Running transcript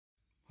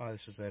Hi,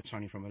 this is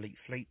Tony from Elite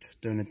Fleet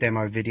doing a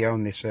demo video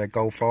on this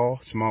Golf R.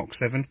 It's a Mark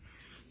 7.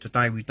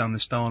 Today we've done the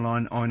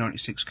StarLine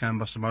i96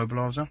 CANBUS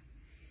Immobiliser.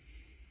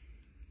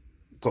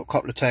 Got a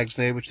couple of tags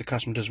there which the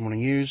customer doesn't want to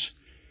use,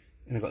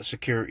 and I've got a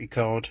security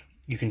card.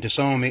 You can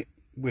disarm it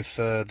with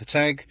the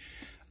tag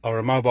or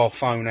a mobile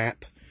phone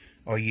app,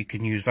 or you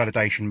can use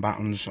validation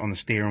buttons on the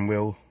steering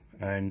wheel,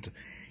 and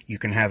you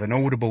can have an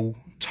audible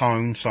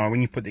tone. So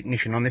when you put the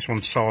ignition on, this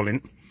one's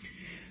silent,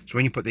 so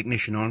when you put the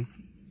ignition on,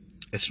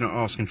 it's not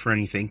asking for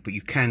anything, but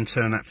you can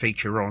turn that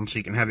feature on so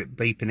you can have it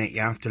beeping at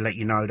you to let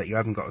you know that you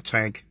haven't got a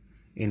tag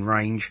in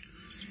range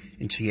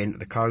until you enter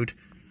the code.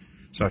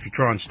 So if you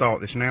try and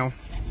start this now,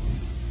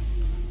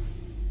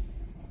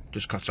 it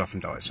just cuts off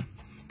and dies.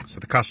 So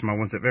the customer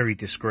wants it very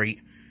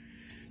discreet,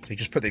 so you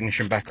just put the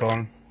ignition back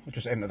on,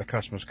 just enter the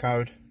customer's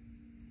code,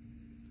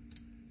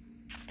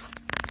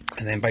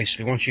 and then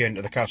basically once you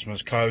enter the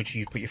customer's code,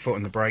 you put your foot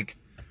on the brake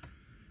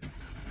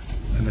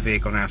and the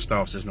vehicle now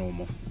starts as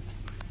normal.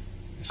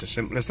 It's as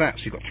simple as that.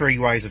 So you've got 3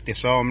 ways of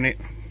disarming it,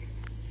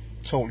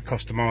 totally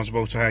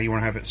customisable to how you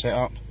want to have it set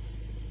up,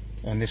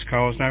 and this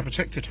car is now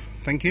protected.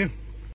 Thank you.